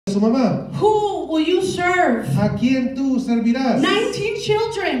su mamá. Who will you serve? ¿A quién tú servirás? 19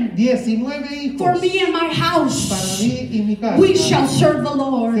 children. 19 hijos. For me and my house. Para mí y mi casa. We shall serve the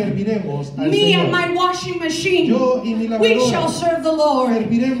Lord. Serviremos al Me Señor. and my washing machine. Yo y mi lavadora. We shall serve the Lord.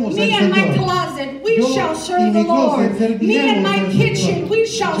 Serviremos Me al and my Señor. closet. We Yo shall y serve mi the Lord. closet Me and serviremos my al kitchen. Señor. We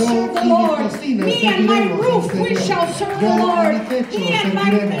shall Yo serve the y mi Lord. cocina Me and my serviremos al roof. We Señor. shall serve Yo the y Lord. mi techo Me and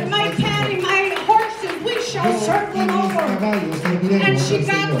serviremos my al caddy, Señor. my horses. We shall Yo serve the y mis Lord. caballos serviremos And she al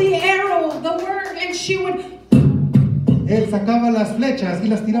got Señor. the arrow, the word, and she would. Él sacaba las flechas y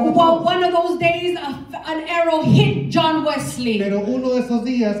las tiraba. Well, one of those days, an arrow hit John Wesley. Pero uno de esos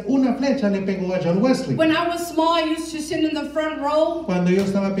días, una flecha le pegó a John Wesley. When I was small, I used to sit in the front row. Cuando yo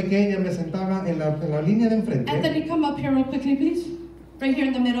estaba pequeña, me sentaba en la línea de enfrente. Anthony, come up here real quickly, please. Right here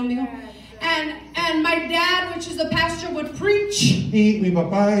in the middle, amigo. And my dad, which is the pastor, would preach. Y mi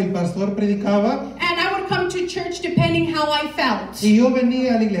papá, el pastor, predicaba. And I would come to church depending how I felt. Y yo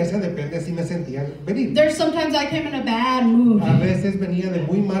venía a la iglesia, depende si me sentía venir. There's sometimes I came in a bad mood. A veces venía de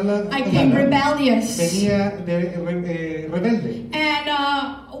muy mala I came gana. rebellious. Venía de rebelde. And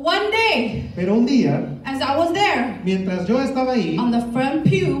one day, Pero un día, as I was there, mientras yo estaba ahí, on the front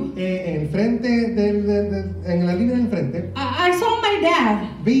pew, enfrente en la línea de enfrente, I saw my dad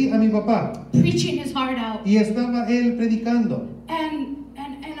vi a mi papá preaching his heart out. y estaba él predicando.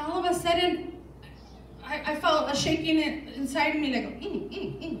 And all of a sudden, I felt a shaking inside me, like,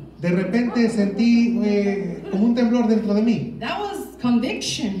 De repente sentí como un temblor dentro de mí. That was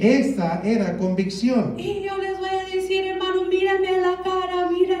conviction. Esa era convicción. Y yo les voy a decir, hermano, mírame a la cara,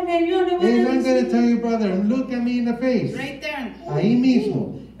 mírame, yo le voy And a I'm going to decir. tell you, brother, look at me in the face. Right there. Ahí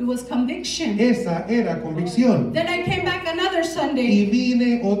mismo. It was conviction. Esa era convicción. Then I came back another Y Sunday.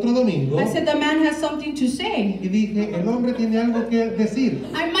 vine otro domingo I said, the man has something to say. y dije, el hombre tiene algo que decir.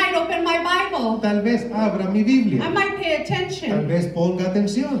 I might open my Bible. Tal vez abra mi I Biblia. might pay Tal attention. vez ponga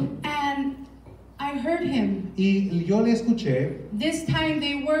atención. And I heard him. Y yo le escuché. This time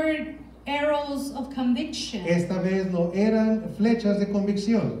they weren't arrows of conviction. Esta vez no eran flechas de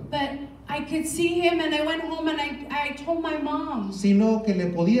convicción, But I could see him, and I went home and I told my mom. sino que le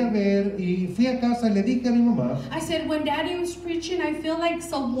podía ver y fui a casa y le dije a mi mamá. I said, when Daddy was preaching, I feel like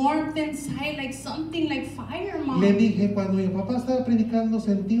some warmth inside, like something like fire, Mom. Le dije, cuando mi papá estaba predicando,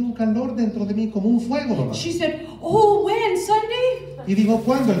 sentí un calor dentro de mí como un fuego, mamá. She said, oh, when? Sunday? Y digo,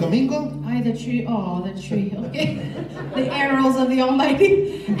 ¿cuándo? ¿El domingo? Ay, the tree. Oh, the tree. Okay. The arrows of the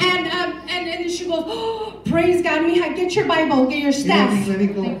Almighty. And then she goes, oh, praise God, mija, get your Bible, get your staff. Y le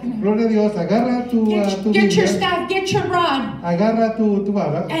dijo, gloria a Dios, agarra tu Get your Biblia, staff, get your rod. agarra tu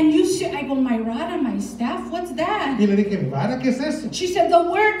vara. And you see, I go, my rod and my staff? What's that? Y le dije, ¿vara qué es eso? She said, the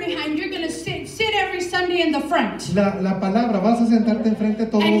word behind, you're going to sit every Sunday in the front. La palabra, vas a sentarte enfrente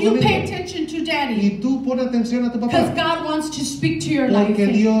todos And los you pay domingos. attention to Daddy. Y tú pon atención a tu Because papá. God wants to speak to your life. Porque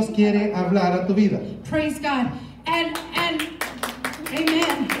Dios quiere hablar a tu vida. Praise God. And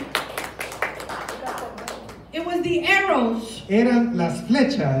amen. It was the arrows. Eran las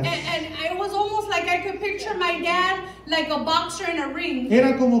flechas. And it was almost like I could picture my dad like a boxer in a ring.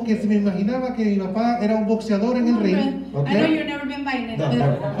 Era como que se me imaginaba que mi papá era un boxeador en el ring. I know you've never been biting it. No.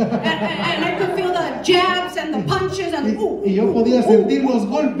 And I could feel the jabs and the punches and Y yo podía sentir los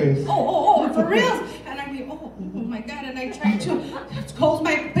golpes. Oh, for real. And I'd be, oh my God. And I tried to hold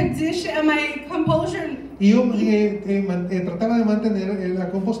my position and my composure. Y yo trataba de mantener la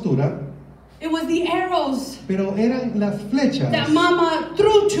compostura. It was the arrows Pero eran las flechas that Mama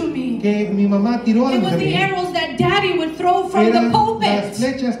threw to me. que mi mamá tiró It was ante the mí. arrows that Daddy would throw from the Eran las pulpit.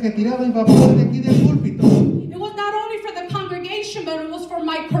 flechas que tiraba mi papá de aquí del púlpito. It was not only for the congregation, but it was for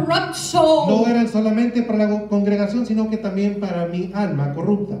my corrupt soul. No eran solamente para la congregación, sino que también para mi alma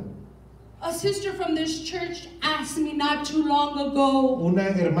corrupta. A sister from this church asked me not too long ago, Una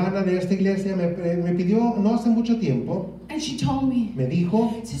hermana de esta iglesia me pidió no hace mucho tiempo, and she told me, me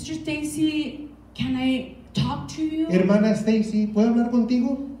dijo, Sister Stacey, can I talk to you? hermana Stacey, ¿puedo hablar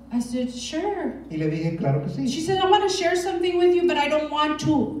contigo? I said, sure. Y le dije, claro que She sí. said, I want to share something with you, but I don't want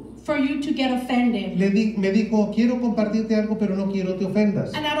for you to get offended. Me dijo, quiero compartirte algo, pero no quiero te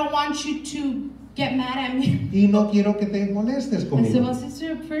ofendas. And I don't want you to get mad at me. Y no quiero que te molestes I said, conmigo. well,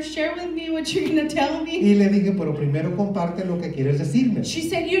 sister, first share with me what you're going to tell me. Y le dije, pero primero comparte lo que quieres decirme. She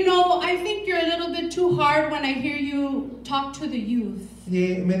said, you know, I think you're a little bit too hard when I hear you talk to the youth.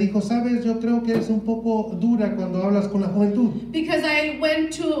 Y me dijo, sabes, yo creo que eres un poco dura cuando hablas con la juventud. Because I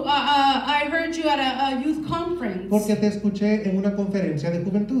went to, I heard you at a youth conference Porque te escuché en una conferencia de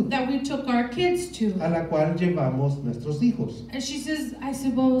juventud that we took our kids to. a la cual llevamos nuestros hijos. And she says, I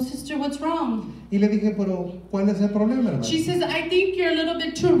said, well, sister, what's wrong? Y le dije, pero ¿cuál es el problema, hermano? She says, I think you're a little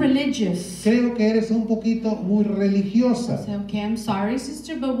bit too religious. Creo que eres un poquito muy I religiosa. said, okay, I'm sorry,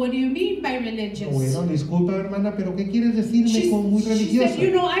 sister, but what do you mean by religious? Bueno, disculpa, hermana, pero ¿qué quieres decirme con muy She religiosa? said,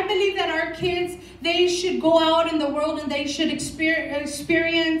 you know, I believe that our kids, they should go out in the world and they should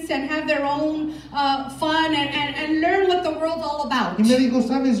experience and have their own fun and learn what the world's all about. Y me dijo,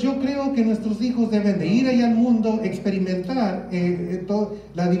 sabes, yo creo que nuestros hijos deben de ir allá al mundo, experimentar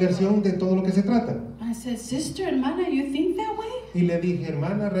la diversión de todo lo que se trata. I said, sister, hermana, you think that way? Y le dije,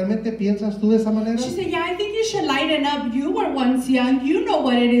 hermana, ¿realmente piensas tú de esa manera? She said, yeah, I think you should lighten up. You were once young. You know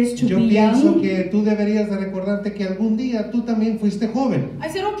what it is to Yo be pienso young. que tú deberías de recordarte que algún día tú también fuiste joven. I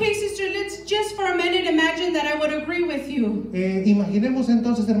said, okay, sister, let's just for a minute imagine that I would agree with you. Imaginemos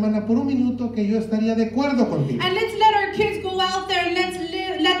entonces, hermana, por un minuto que yo estaría de acuerdo contigo. And let's let our kids go out there and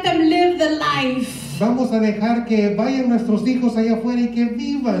let them live the life. Vamos a dejar que vayan nuestros hijos allá afuera y que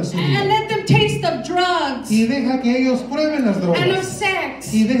vivan su And vida. let them taste of drugs Y deja que ellos prueben las and of drogas.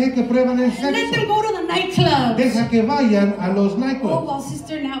 sex. Y deja que prueben el And let them sexo. go to the nightclubs. Deja que vayan a los Oh, nightclubs. well,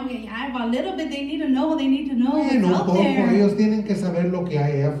 sister, now we have a little bit. They need to know what's Bueno, un out poco there. ellos tienen que saber lo que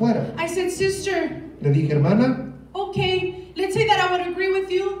hay allá afuera. I said, sister, Le dije, hermana, okay, let's say that I would agree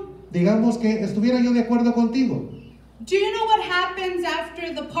with you. digamos que estuviera yo de acuerdo contigo. Do you know what happens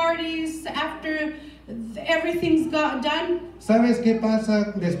after the parties, after everything's got done? ¿Sabes qué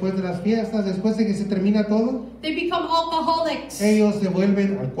pasa después de las fiestas, después de que se termina todo? They become alcoholics. Ellos se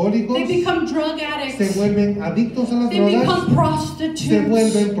vuelven alcohólicos, They become drug se addicts. vuelven adictos a las They drogas, become se prostitutes.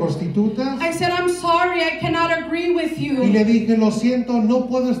 vuelven prostitutas. I said, I'm sorry, I cannot agree with Y you. le dije, lo siento, no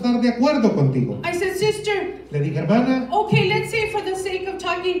puedo estar de acuerdo contigo. I said, sister, Le dije, hermana, okay, let's say for the sake of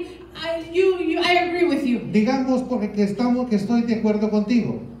talking, I agree with you. digamos porque estoy de acuerdo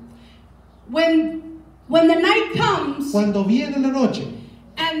contigo. When the night comes Cuando viene la noche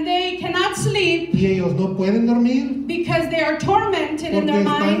and they cannot sleep y ellos no pueden dormir because they are tormented in porque their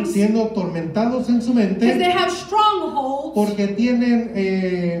están minds, siendo atormentados en su because they mente, have strongholds, porque tienen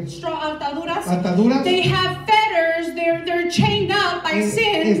ataduras, ataduras, they have fetters, they're chained up by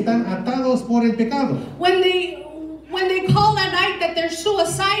sin. están atados por el pecado. When they call at night that they're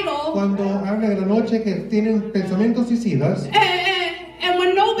suicidal, Cuando habla de la noche que tienen pensamientos suicidas and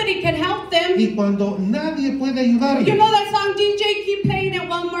when nobody can help them, y cuando nadie puede you ayudarles. know that song, DJ, keep playing it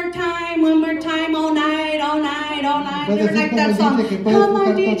one more time, all night, all night, all night. Puede Never ser like como that el song. DJ que puede Come on,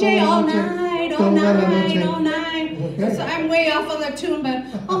 tocar DJ, toda la all noche, night, all toda la night, noche. all night. Okay. So I'm way off of the tune, but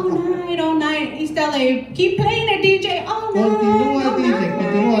all night, East LA. Keep playing it, DJ, all night, Continúa, all DJ, night.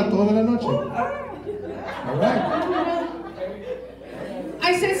 continúa toda la noche. All right.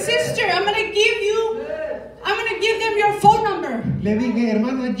 I said, sister, I'm gonna give them your phone number. Le dije,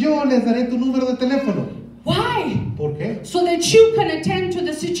 hermana, yo les daré tu número de teléfono. Why? ¿Por qué? So that you can attend to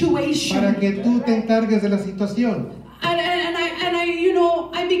the situation. Para que tú te encargues de la situación. And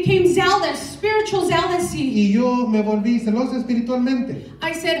I became zealous, spiritual zealousy. Y yo me volví celosa espiritualmente.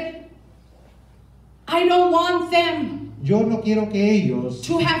 I said, I don't want them Yo no quiero que ellos,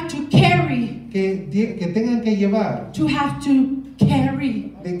 to have to carry, que tengan que llevar, to have to carry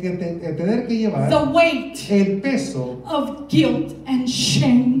tener que llevar the weight el peso of guilt and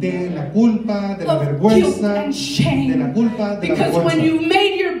shame. de la culpa, de la Of guilt vergüenza, and de shame. la culpa, de la Because when vergüenza. you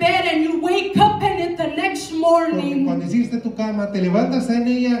made your bed and you wake up in it the next Porque morning, cuando hiciste tu cama, te levantas en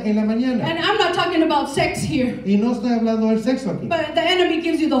ella en la mañana. and I'm not talking about sex here, Y no estoy hablando del sexo aquí. but the enemy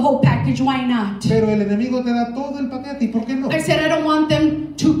gives you the whole package. Why not? Pero el enemigo te da todo el paquete. ¿Y por qué no? I said, I don't want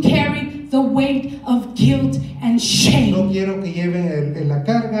them to carry the weight of guilt and No shame. quiero que lleven la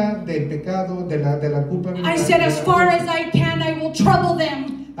carga del pecado, de la culpa. I said, as far as I can, I will trouble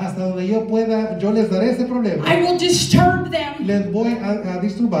them. Hasta donde yo pueda, yo les daré ese problema. I will disturb them. Les voy a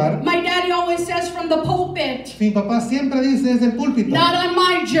disturbar. My daddy always says from the pulpit, Mi papá siempre dice desde el púlpito. not on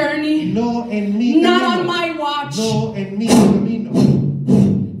my journey, No en mi not camino. on my watch. No en mi camino.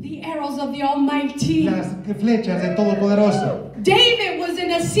 The arrows of the Almighty. Las flechas del Todopoderoso. David was in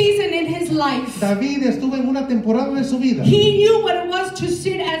a season in his life. David estuvo en una temporada de su vida. He knew what it was to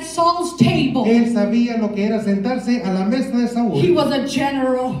sit at Saul's table. Él sabía lo que era sentarse a la mesa de Saúl. He was a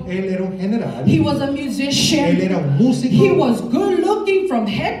general. Él era un general. He was a Él musician. era un músico. He was good looking from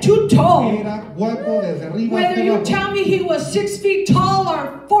head to toe. Era guapo desde arriba Whether hasta you abajo. tell me he was 6 feet tall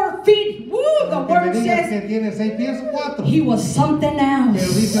or 4 feet, woo, the Que me word digas says que tiene 6 pies o 4. he was something Pero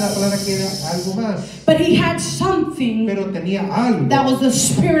else. dice la palabra que era algo más. But he had something Pero tenía algo that was the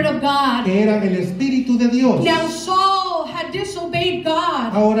Spirit of God. que era el Espíritu de Dios. Now Saul had disobeyed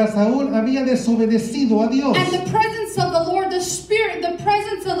God. Ahora Saúl había desobedecido a Dios. And the presence of the Lord, the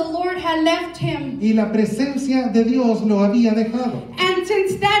presence of the Lord had left him. Y la presencia de Dios lo había dejado. And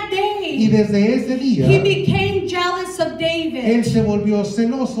since that Y day, desde ese día, he became jealous of él David. se volvió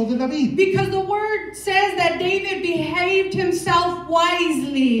celoso de David. Because the word says that David behaved himself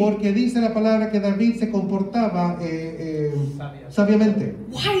wisely. Porque dice la palabra que David se comportaba sabiamente.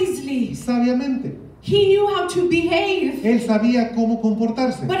 Wisely. Sabiamente. He knew how to behave. Él sabía cómo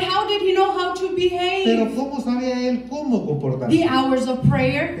comportarse. But how did he know how to Pero behave? ¿cómo sabía él cómo comportarse? The hours of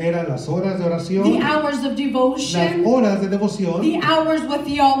prayer, Eran las horas de the oración, hours of las devotion, horas de devoción, the hours with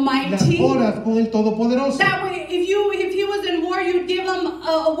the las Almighty. horas con el Todopoderoso. That way, if he was in war, you'd give him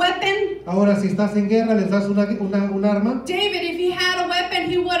a weapon. Ahora, si estás en guerra, les das un arma. David, if he had a weapon,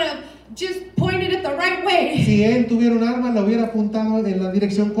 he would have just pointed it the right way. Si él tuviera un arma, lo hubiera apuntado en la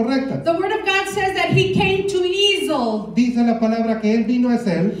dirección correcta. The word of God says that he came to Ezel. Dice la palabra que él vino a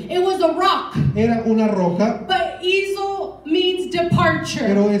Zelle, It was a rock, era una roca, but Ezel means departure.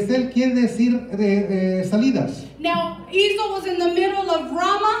 pero Zelle quiere decir salidas. Now, Ezel was in the middle of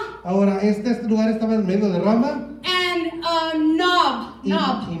Ramah Ahora, este lugar estaba en medio de Rama and Nob. y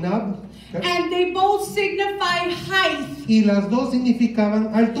Nab, And they both signify height. y las dos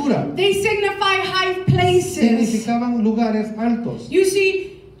significaban altura, They signify high places. significaban lugares altos. You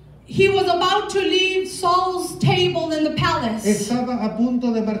see, he was about to leave Saul's table in the palace. Estaba a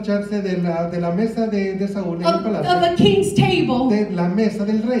punto de marcharse de la mesa de Saúl en el Of palacio, the king's table. de la mesa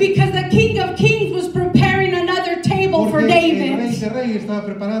del rey. Because the King of Kings was preparing another table for Porque el rey David. de rey estaba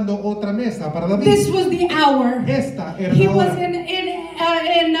preparando otra mesa para This David. was the hour. Esta era He la was hora.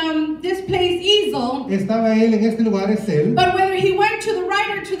 in this place, Ezel. Estaba él en este lugar, es él, But whether he went to the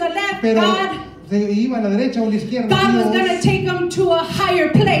right or to the left, pero God se iba a la derecha o a la izquierda. was going to take him to a higher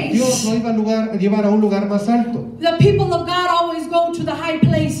place. Dios lo iba a llevar a un lugar más alto. The people of God always go to the high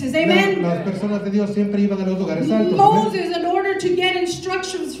places. Amen. Las personas de Dios siempre iban a los lugares altos. Amén. Moses, in order to get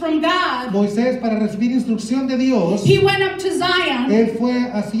instructions from God, Moisés, para recibir instrucción de Dios, he went up to Zion, él fue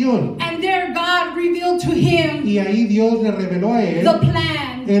a Sion, and there God revealed to him y ahí Dios le reveló a él the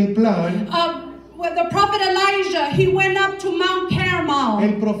plan. el plan. With the prophet Elijah, he went up to Mount Carmel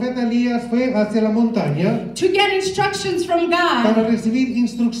El profeta Elías fue hacia la montaña to get instructions from para God. recibir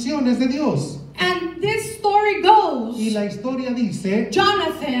instrucciones de Dios. And this story goes, Y la historia dice,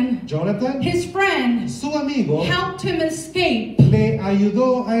 Jonathan, Jonathan, his friend, su amigo, helped him escape. le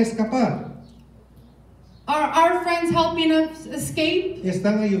ayudó a escapar. Are our friends helping us escape?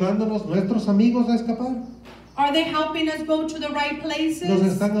 ¿Están ayudándonos nuestros amigos a escapar? Are they helping us go to the right ¿Nos places?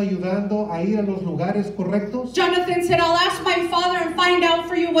 están ayudando a ir a los lugares correctos? Jonathan said, I'll ask my father and find out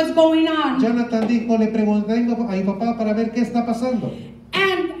for you what's going on. Jonathan dijo, le pregunté a mi papá para ver qué está pasando.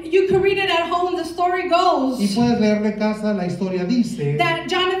 And you can read it at home. The story Y goes puedes leer de casa, la historia dice, that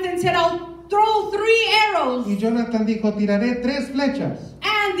Jonathan said, I'll throw 3 arrows. y Jonathan dijo, tiraré 3 flechas.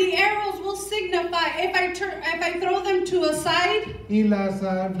 And the arrows will signify, if I throw them to a side, Y las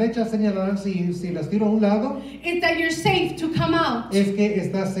flechas señalarán, si las tiro a un lado, it's that you're safe to come out. es que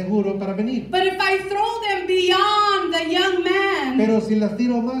estás seguro para venir. But if I throw them beyond the young man, Pero si las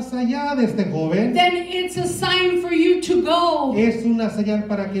tiro más allá de este joven, then it's a sign for you to go. es una señal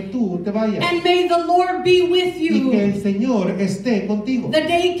para que tú te vayas. And may the Lord be with Y que you. el Señor esté contigo. The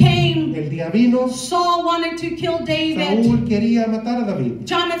day came, El día vino, Saul wanted to kill David. Saúl quería matar a David.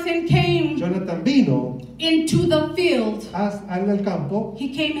 Jonathan came Jonathan vino into the field. al campo, He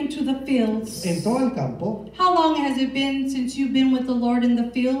came into the fields. entró al campo. How long has it been since you've been with the Lord in the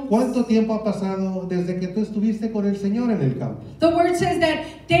field? ¿Cuánto tiempo ha pasado desde que tú estuviste con el Señor en el campo? The word says that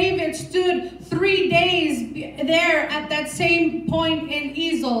David stood 3 days there at that same point in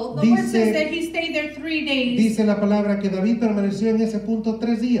Ezel. The word says that he stayed there 3 days. Dice la palabra que David permaneció en ese punto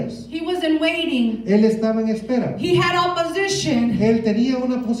 3 días. He wasn't waiting. Él estaba en espera. He had opposition. Él tenía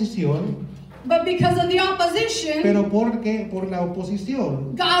una posición, But because of the opposition, pero por la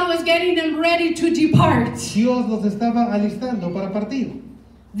oposición, God was getting them ready to depart. Dios los estaba alistando para partir.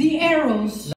 The arrows